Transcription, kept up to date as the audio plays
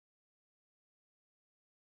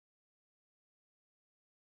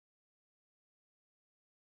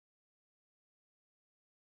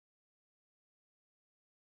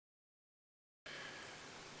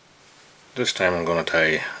This time I'm going to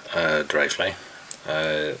tie a dry fly.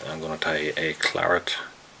 I'm going to tie a Claret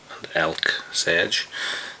and Elk Sedge.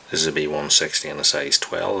 This is a B160 in a size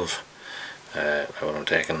 12. What I'm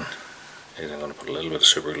taking is I'm going to put a little bit of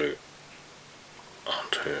super glue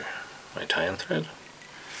onto my tying thread.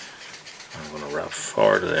 I'm going to wrap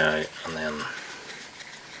forward of the eye and then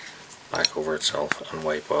back over itself and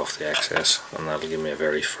wipe off the excess, and that'll give me a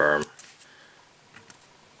very firm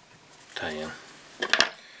tie-in.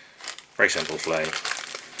 Very simple fly.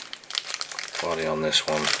 Body on this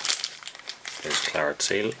one is Claret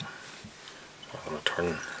Seal. So I'm going to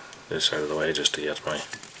turn this out of the way just to get my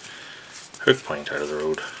hook point out of the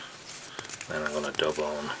road. Then I'm going to dub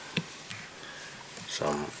on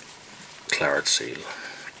some Claret Seal.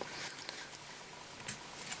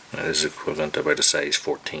 Now this is equivalent to about a size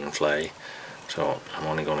 14 fly, so I'm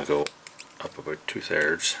only going to go up about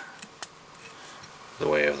 2/3 the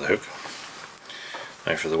way of the hook.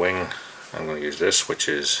 Now for the wing I'm going to use this, which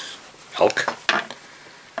is Elk.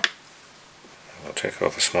 I'll take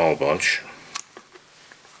off a small bunch.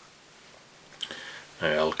 Now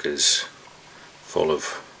Elk is full of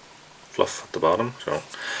fluff at the bottom, so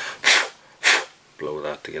blow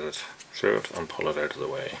that to get it through it and pull it out of the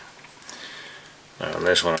way. Now on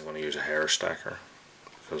this one I'm going to use a hair stacker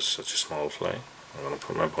because it's such a small fly. I'm going to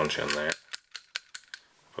put my bunch in there,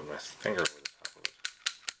 put my finger over the top of it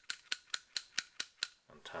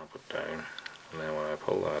and tamp it down, and then when I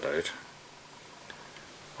pull that out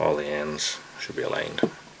all the ends should be aligned.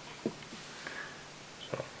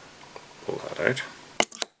 So pull that out.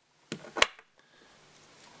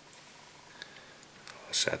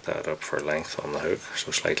 Set that up for length on the hook,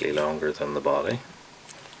 so slightly longer than the body.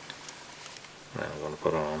 Now I'm going to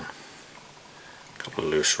put on a couple of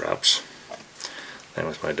loose wraps. Then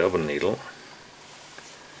with my dubbing needle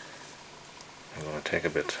I'm going to take a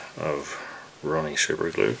bit of runny super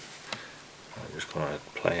glue. I'm just going to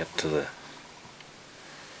apply it to the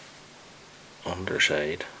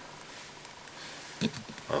underside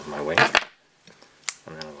of my wing,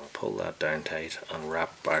 and then I'm going to pull that down tight and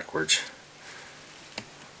wrap backwards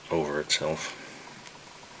over itself,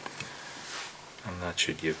 and that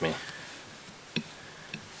should give me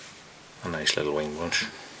a nice little wing bunch.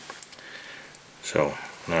 So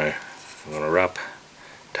now I'm going to wrap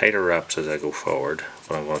tighter wraps as I go forward,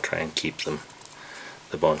 but I'm going to try and keep the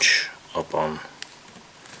bunch up on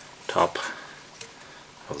top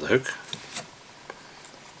of the hook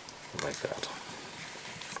like that.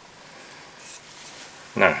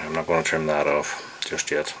 Now I'm not going to trim that off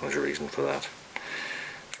just yet, there's a reason for that.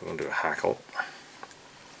 So I'm going to do a hackle.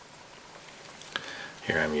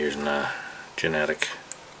 Here I'm using a genetic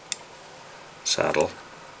saddle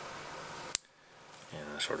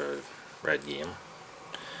in a sort of red game,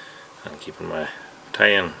 and keeping my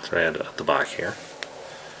tie-in thread at the back here.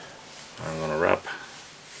 I'm going to wrap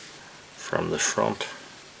from the front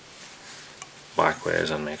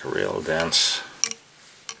backways and make a real dense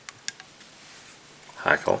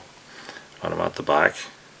hackle. When I'm at the back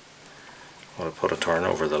I'm going to put a turn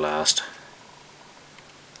over the last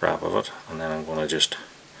wrap of it, and then I'm going to just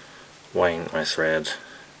wind my thread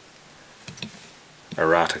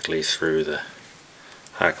erratically through the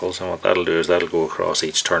hackles, and what that'll do is that'll go across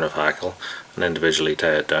each turn of hackle and individually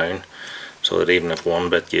tie it down, so that even if one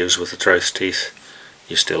bit gives with the trout's teeth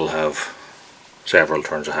you still have several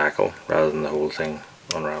turns of hackle rather than the whole thing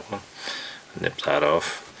unraveling. Nip that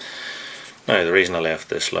off. Now the reason I left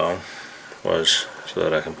this long was so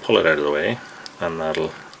that I can pull it out of the way, and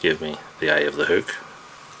that'll give me the eye of the hook.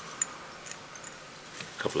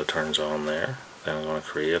 A couple of turns on there, then I'm going to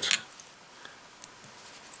create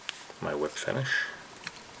my whip finish.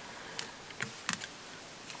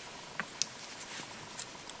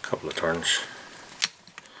 A couple of turns,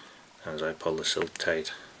 and as I pull the silk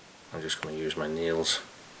tight I'm just going to use my nails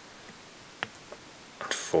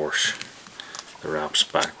and force the wraps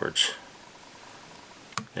backwards.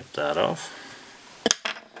 Nip that off.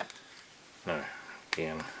 Now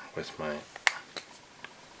again with my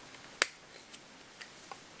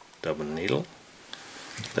dubbing needle,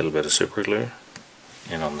 a little bit of super glue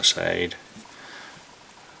in on the side,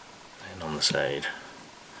 in on the side,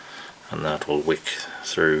 and that will wick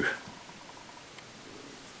through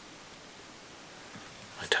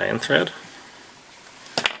my tie-in thread.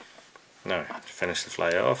 Now to finish the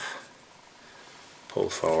fly off, pull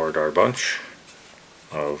forward our bunch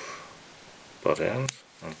of butt ends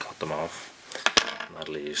and cut them off, and that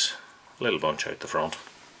leaves a little bunch out the front,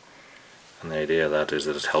 and the idea of that is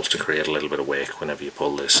that it helps to create a little bit of wake whenever you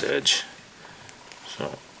pull this edge.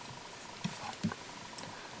 So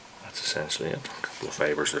that's essentially it. A couple of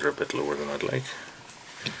fibres that are a bit lower than I'd like,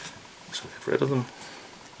 so get rid of them.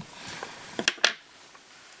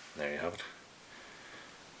 There you have it.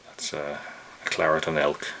 That's a Claret and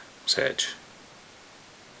Elk sedge.